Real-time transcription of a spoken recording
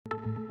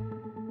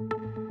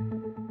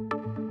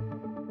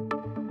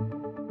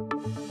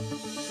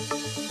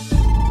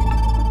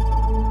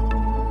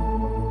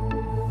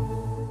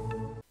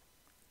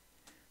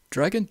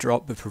Drag and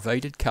drop the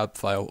provided cab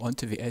file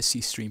onto the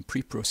scstream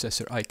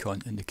preprocessor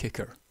icon in the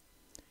kicker.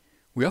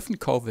 We often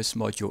call this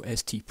module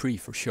stpre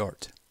for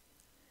short.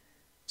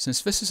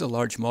 Since this is a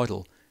large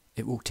model,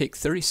 it will take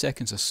 30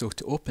 seconds or so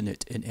to open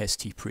it in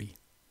stpre.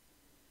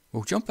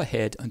 We'll jump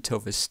ahead until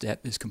this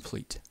step is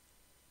complete.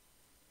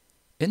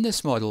 In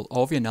this model,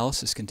 all the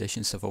analysis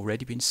conditions have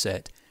already been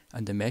set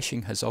and the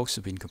meshing has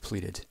also been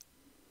completed.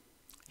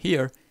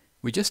 Here,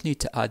 we just need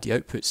to add the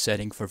output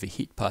setting for the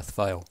heat path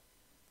file.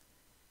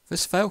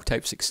 This file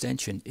type's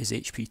extension is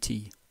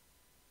HPT.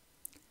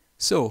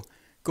 So,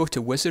 go to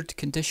Wizard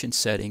Condition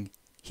Setting,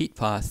 Heat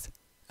Path,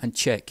 and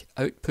check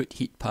Output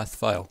Heat Path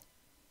File.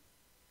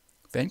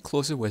 Then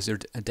close the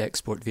wizard and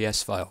export the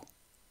S file.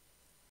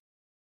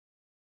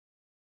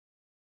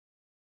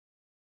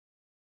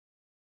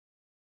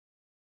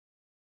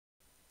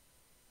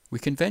 We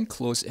can then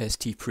close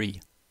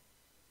stpre.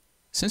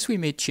 Since we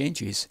made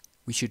changes,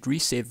 we should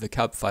resave the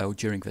cab file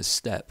during this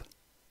step.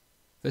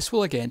 This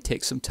will again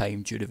take some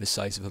time due to the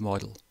size of the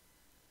model.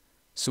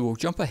 So we'll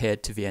jump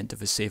ahead to the end of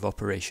the save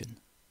operation.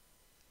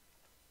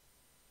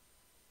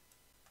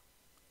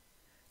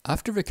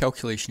 After the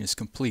calculation is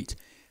complete,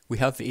 we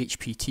have the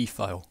HPT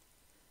file.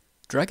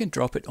 Drag and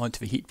drop it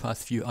onto the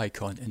HeatPathView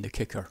icon in the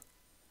kicker.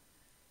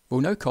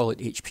 We'll now call it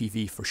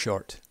HPV for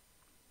short.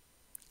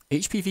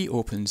 HPV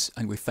opens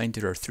and we find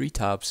there are three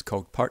tabs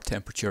called Part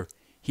Temperature,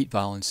 Heat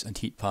Balance and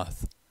Heat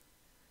Path.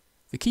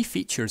 The key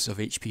features of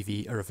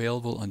HPV are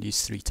available on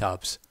these three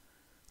tabs,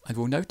 and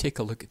we'll now take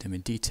a look at them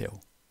in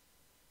detail.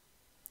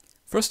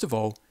 First of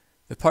all,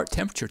 the Part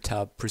Temperature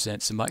tab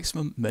presents the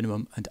maximum,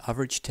 minimum and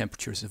average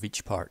temperatures of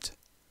each part.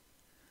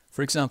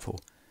 For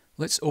example,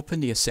 let's open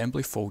the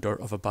assembly folder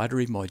of a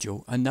battery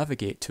module and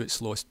navigate to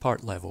its lowest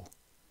part level.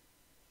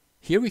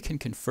 Here we can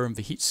confirm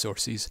the heat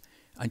sources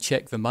and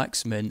check the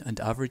max, min and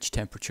average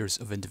temperatures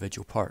of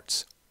individual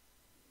parts.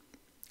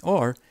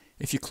 Or,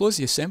 if you close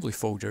the assembly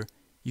folder,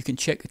 you can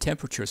check the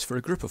temperatures for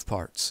a group of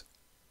parts.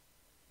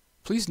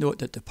 Please note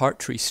that the part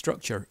tree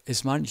structure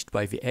is managed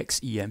by the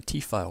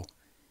XEMT file,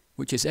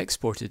 which is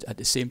exported at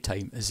the same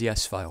time as the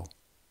S file.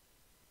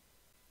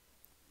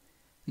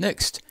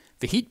 Next,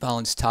 the Heat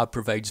Balance tab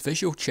provides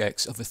visual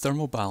checks of the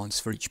thermal balance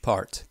for each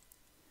part.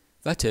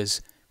 That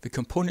is, the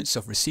components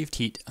of received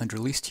heat and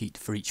released heat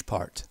for each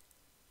part.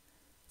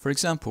 For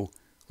example,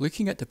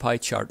 looking at the pie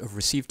chart of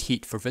received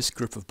heat for this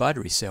group of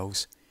battery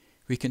cells,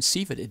 we can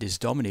see that it is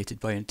dominated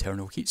by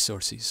internal heat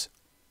sources.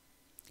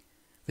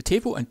 The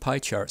table and pie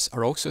charts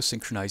are also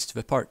synchronized to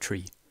the part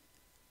tree.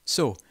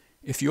 So,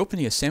 if you open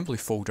the assembly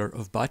folder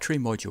of Battery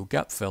Module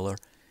Gap Filler,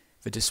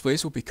 the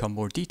displays will become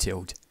more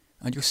detailed,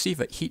 and you'll see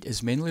that heat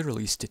is mainly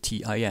released to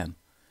TIM,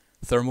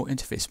 thermal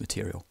interface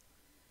material,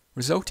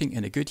 resulting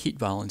in a good heat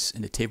balance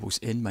in the table's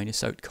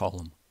in-out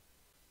column.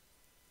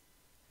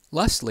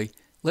 Lastly,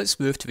 let's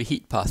move to the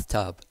Heat Path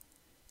tab,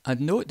 and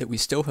note that we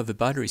still have the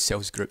battery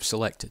cells group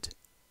selected.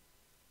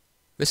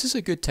 This is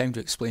a good time to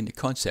explain the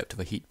concept of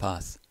a heat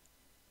path.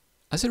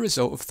 As a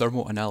result of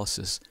thermal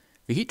analysis,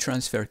 the heat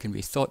transfer can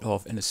be thought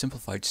of in a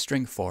simplified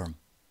string form.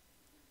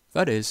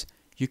 That is,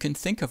 you can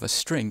think of a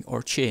string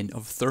or chain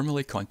of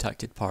thermally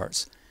contacted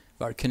parts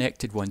that are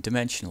connected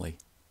one-dimensionally.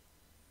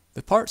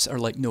 The parts are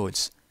like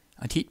nodes,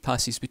 and heat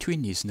passes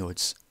between these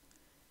nodes.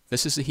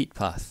 This is the heat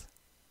path.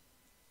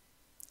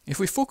 If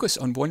we focus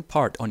on one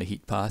part on a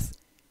heat path,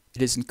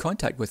 it is in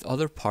contact with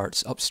other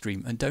parts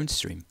upstream and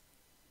downstream.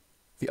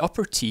 The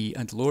upper T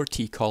and lower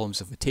T columns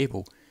of the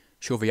table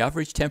show the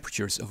average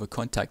temperatures of the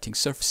contacting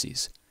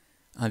surfaces,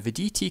 and the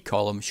DT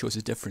column shows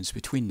the difference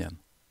between them.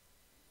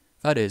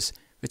 That is,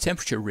 the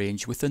temperature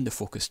range within the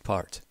focused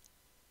part.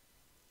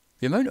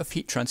 The amount of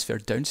heat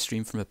transferred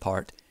downstream from a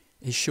part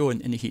is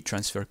shown in the heat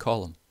transfer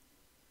column.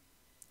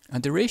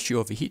 And the ratio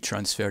of the heat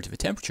transfer to the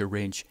temperature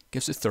range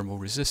gives the thermal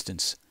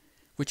resistance,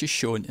 which is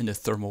shown in the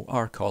thermal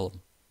R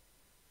column.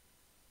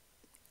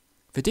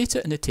 The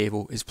data in the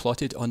table is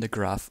plotted on the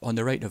graph on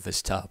the right of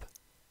this tab.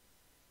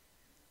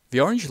 The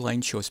orange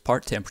line shows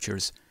part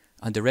temperatures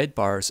and the red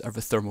bars are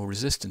the thermal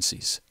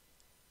resistances.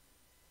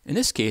 In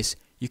this case,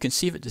 you can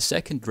see that the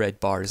second red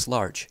bar is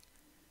large,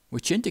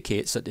 which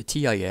indicates that the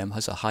TIM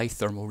has a high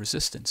thermal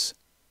resistance.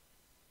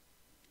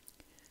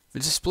 The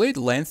displayed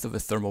length of a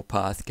thermal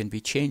path can be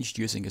changed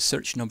using a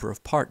search number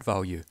of part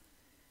value,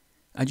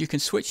 and you can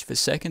switch the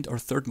second or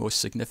third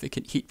most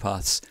significant heat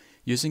paths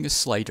using a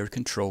slider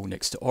control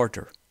next to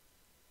order.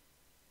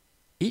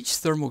 Each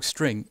thermal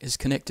string is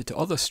connected to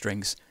other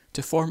strings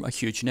to form a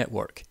huge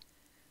network,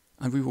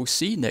 and we will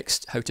see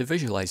next how to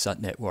visualize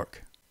that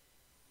network.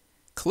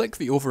 Click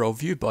the Overall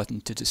View button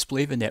to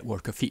display the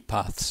network of heat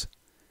paths.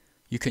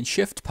 You can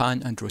shift,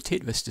 pan and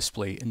rotate this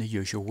display in the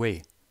usual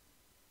way.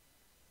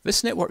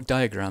 This network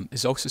diagram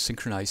is also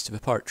synchronized to the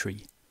part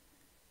tree.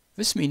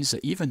 This means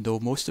that even though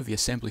most of the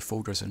assembly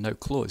folders are now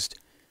closed,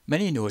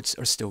 many nodes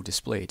are still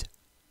displayed.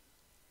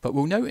 But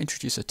we'll now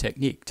introduce a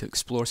technique to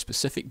explore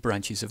specific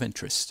branches of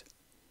interest.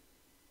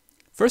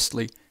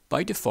 Firstly,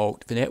 by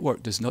default, the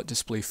network does not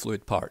display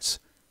fluid parts,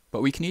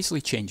 but we can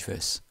easily change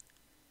this.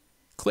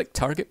 Click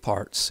Target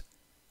Parts,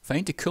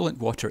 find the coolant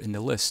water in the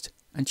list,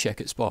 and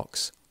check its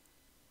box.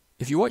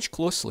 If you watch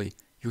closely,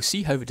 you'll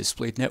see how the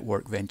displayed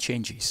network then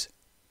changes.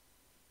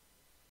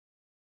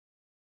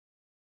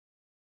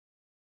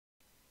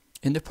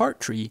 In the part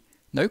tree,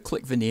 now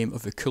click the name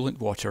of the coolant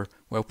water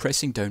while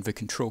pressing down the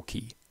Control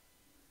key.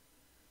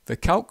 The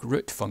calc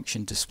route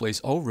function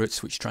displays all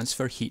routes which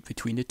transfer heat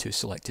between the two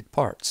selected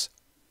parts.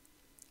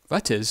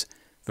 That is,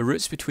 the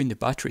routes between the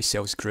battery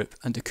cells group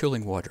and the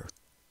cooling water.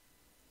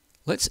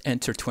 Let's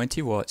enter 20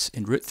 watts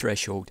in route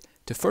threshold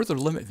to further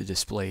limit the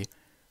display,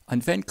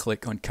 and then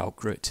click on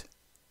calc route.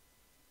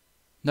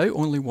 Now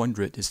only one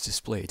route is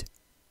displayed,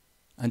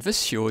 and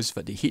this shows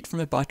that the heat from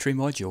the battery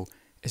module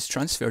is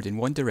transferred in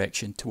one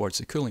direction towards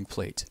the cooling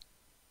plate.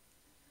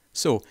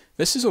 So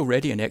this is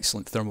already an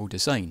excellent thermal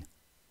design.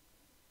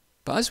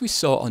 But as we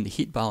saw on the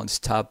heat balance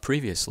tab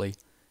previously,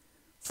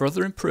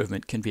 further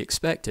improvement can be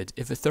expected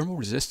if the thermal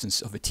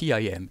resistance of a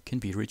TIM can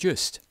be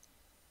reduced.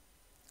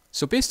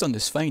 So based on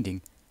this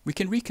finding, we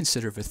can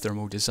reconsider the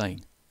thermal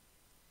design.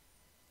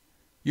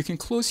 You can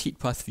close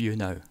HeatPathView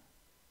now.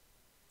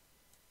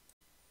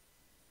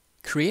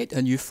 Create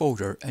a new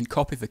folder and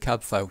copy the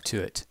cab file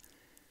to it.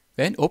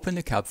 Then open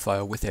the cab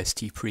file with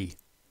stpre.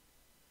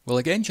 We'll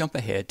again jump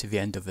ahead to the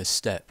end of this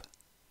step.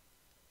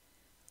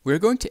 We're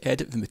going to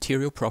edit the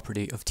material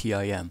property of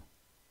TIM.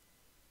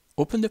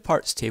 Open the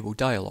Parts Table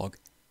dialog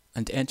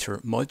and enter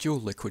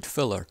Module Liquid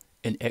Filler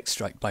in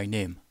Extract by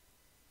Name.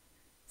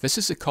 This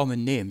is the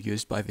common name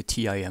used by the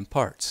TIM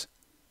parts.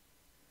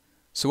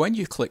 So when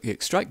you click the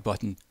Extract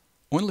button,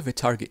 only the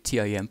target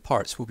TIM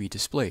parts will be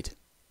displayed.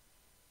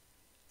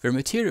 Their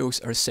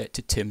materials are set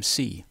to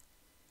TIM-C.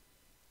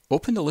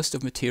 Open the List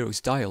of Materials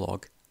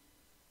dialog,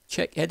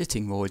 check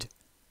Editing Mode,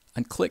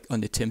 and click on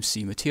the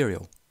TIM-C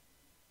material.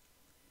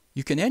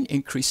 You can then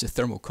increase the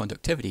thermal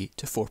conductivity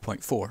to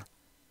 4.4,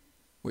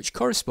 which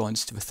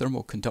corresponds to the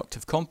thermal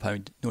conductive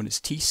compound known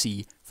as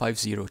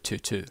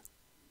TC5022.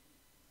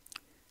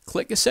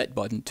 Click the Set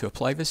button to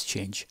apply this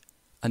change,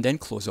 and then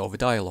close all the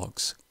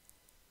dialogues.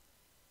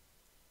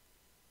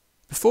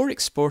 Before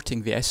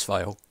exporting the S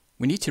file,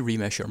 we need to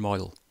remesh our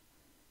model.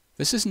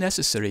 This is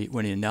necessary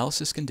when the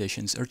analysis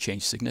conditions are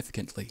changed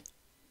significantly.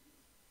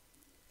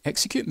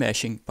 Execute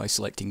meshing by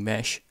selecting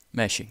Mesh,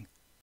 Meshing.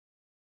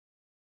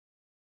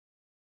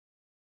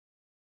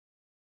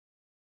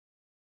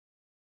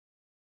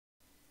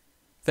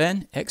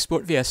 Then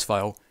export the S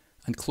file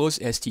and close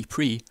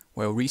stpre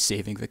while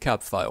resaving the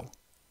cab file.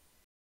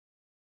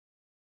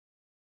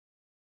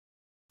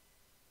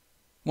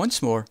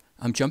 Once more,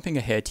 I'm jumping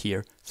ahead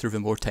here through the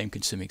more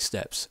time-consuming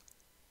steps.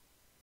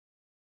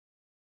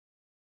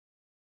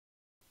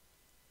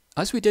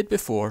 As we did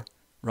before,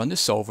 run the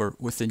solver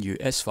with the new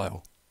S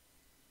file.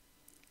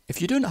 If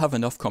you don't have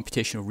enough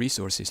computational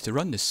resources to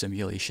run this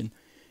simulation,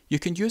 you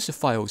can use the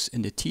files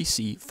in the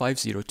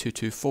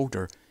TC5022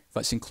 folder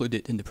that's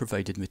included in the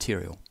provided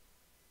material.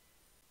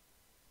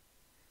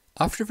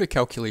 After the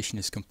calculation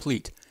is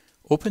complete,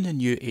 open the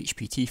new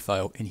HPT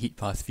file in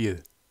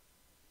HeatPathView.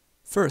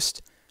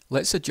 First,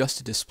 let's adjust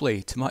the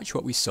display to match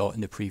what we saw in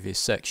the previous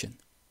section.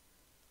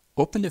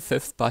 Open the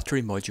 5th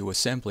battery module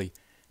assembly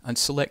and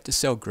select the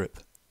cell group.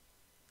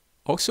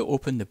 Also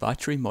open the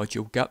battery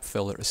module gap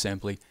filler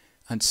assembly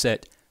and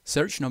set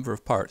search number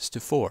of parts to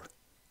 4.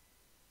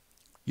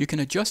 You can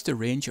adjust the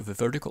range of the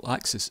vertical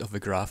axis of the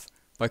graph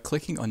by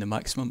clicking on the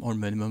maximum or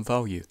minimum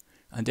value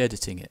and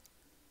editing it.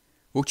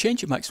 We'll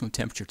change the maximum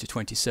temperature to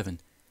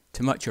 27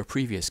 to match our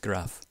previous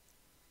graph.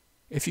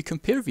 If you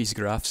compare these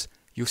graphs,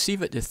 you'll see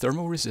that the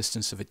thermal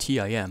resistance of a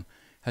TIM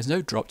has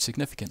now dropped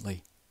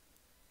significantly.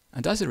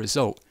 And as a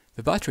result,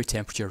 the battery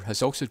temperature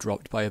has also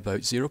dropped by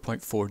about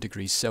 0.4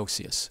 degrees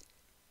Celsius.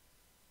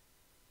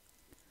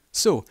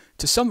 So,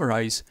 to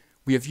summarise,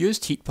 we have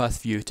used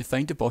HeatPathView to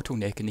find a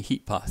bottleneck in the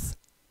heat path.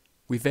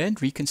 We then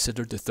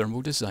reconsidered the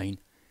thermal design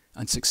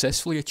and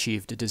successfully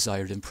achieved the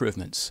desired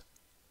improvements.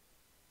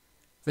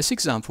 This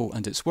example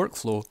and its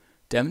workflow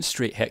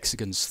demonstrate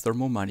Hexagon's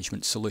thermal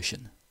management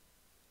solution.